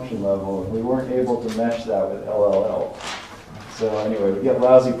the function level, and we weren't able to mesh that with LLL. So anyway, we get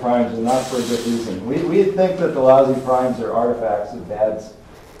lousy primes, and not for a good reason. We think that the lousy primes are artifacts of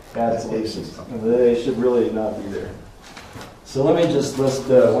bad solutions, and they should really not be there. So let me just list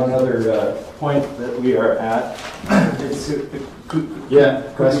one other point that we are at. Yeah, Could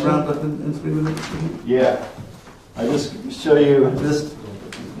you question? round up in 3 minutes? please? Yeah. I just show you this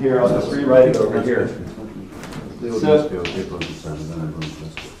here. I'll just rewrite it over here. The audience will be able to understand, and then everyone's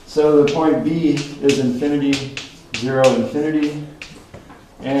interested. So the point B is infinity, 0, infinity.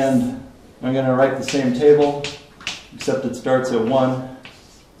 And I'm going to write the same table, except it starts at 1.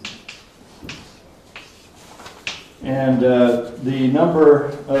 And the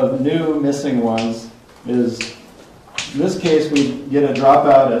number of new missing ones is, in this case, we get a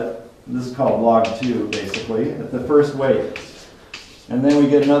dropout at, this is called log 2, basically, at the first weight. And then we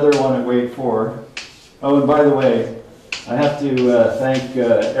get another one at weight 4. Oh, and by the way, I have to thank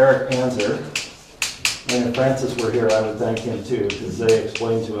Eric Panzer. And if Francis were here, I would thank him too, because they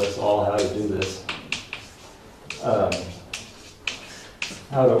explained to us all how to do this.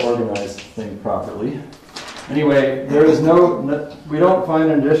 How to organize things properly. Anyway, there is we don't find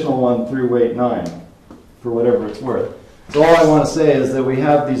an additional one through weight 9, for whatever it's worth. So all I want to say is that we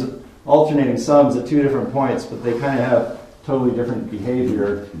have these alternating sums at 2 different points, but they kind of have totally different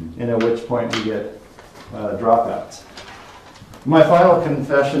behavior, and at which point we get dropouts. My final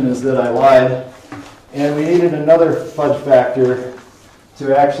confession is that I lied, and we needed another fudge factor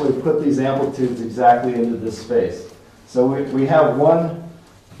to actually put these amplitudes exactly into this space. So we have one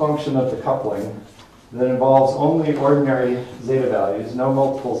function of the coupling that involves only ordinary zeta values, no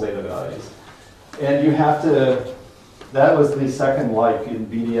multiple zeta values. And you have to, that was the second like in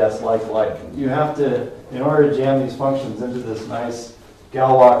BDS like. You have to, in order to jam these functions into this nice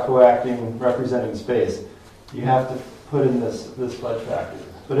Galois coacting representing space, you have to put in this fudge factor.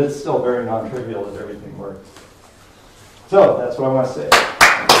 But it's still very non-trivial that everything works. So that's what I want to say.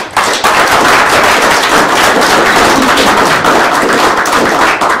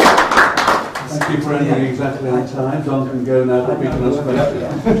 Thank you for ending exactly on time. John can go now that we can ask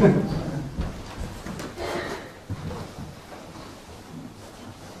questions.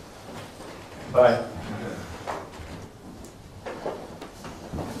 Bye.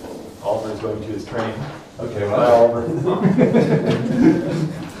 Oliver's going to his train. Okay, Bye, well, Oliver.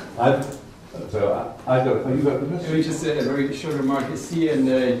 I've got, have you got the Maybe question? just a very short remark. You see in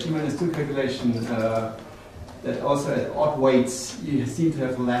the T-2 calculation that also at odd weights you seem to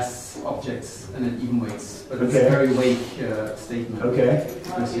have less objects than at even weights. But it's Okay. a very vague statement. Okay.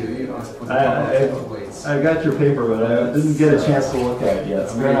 Because you asked for the I odd weights. I got your paper, but I didn't get a chance to look at it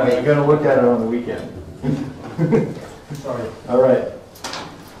yet. I'm going to look at it on the weekend. Sorry. All right.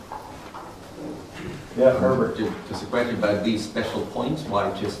 Yeah, Herbert. Just a question about these special points. Why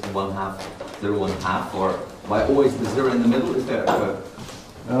just 1/2, 0, 1/2, or why always the 0 in the middle? Is there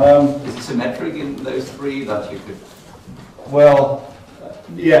is it symmetric in those three that you could? Well,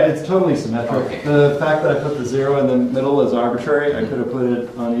 yeah, it's totally symmetric. Okay. The fact that I put the 0 in the middle is arbitrary. I could have put it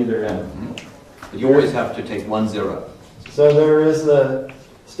on either end. But you always have to take 1, 0. So there is the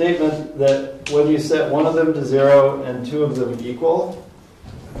statement that when you set one of them to 0 and two of them equal,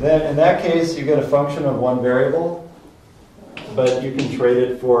 then in that case you get a function of one variable, but you can trade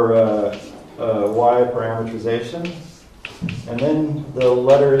it for y parameterization. And then the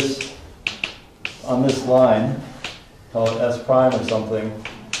letters on this line, call it S prime or something,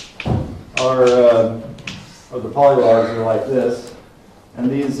 are or the polylogs are like this. And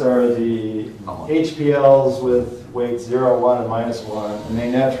these are the HPLs with weights 0, 1, and -1, and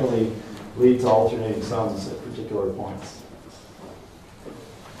they naturally lead to alternating sums at particular points.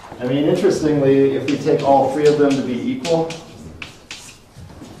 I mean, interestingly, if we take all three of them to be equal,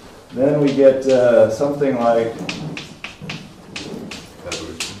 then we get something like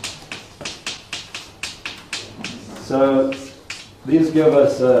so these give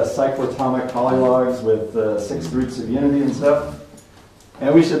us cyclotomic polylogs with 6 roots of unity and stuff.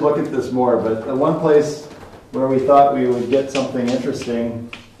 And we should look at this more, but the one place where we thought we would get something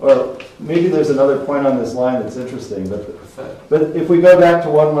interesting, or maybe there's another point on this line that's interesting, but if we go back to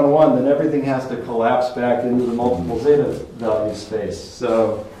 1, 1, 1, then everything has to collapse back into the multiple zeta value space.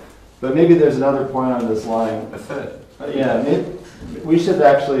 So, but maybe there's another point on this line. Yeah, we should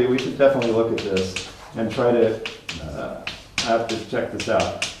definitely look at this and try to have to check this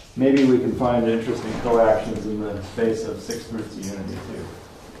out. Maybe we can find interesting coactions in the space of 6 roots of unity too.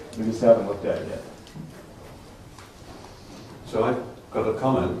 We just haven't looked at it yet. So I've got a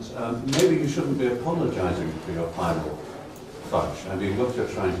comment. Maybe you shouldn't be apologizing for your final fudge. I mean, what you're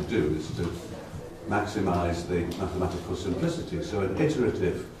trying to do is to maximize the mathematical simplicity. So an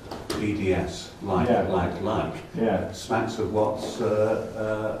iterative BDS, like, smacks of what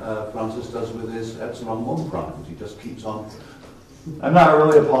Francis does with his epsilon 1 prime. He just keeps on. I'm not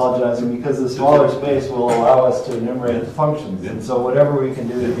really apologizing because the smaller space will allow us to enumerate the functions, and so whatever we can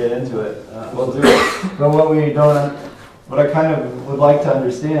do to get into it, we'll do it. But what I kind of would like to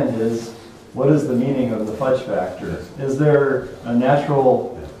understand is, what is the meaning of the fudge factor? Is there a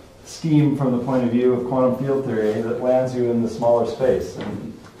natural scheme from the point of view of quantum field theory that lands you in the smaller space?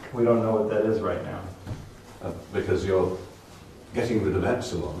 And we don't know what that is right now. Because you're getting rid of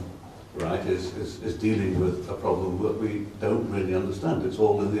epsilon, right, is dealing with a problem that we don't really understand. It's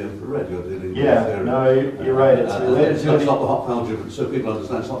all in the infrared. You're dealing with theory. No, you're right. It's related to it's not the Hopf algebra, so people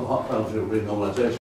understand it's not the Hopf algebra renormalization.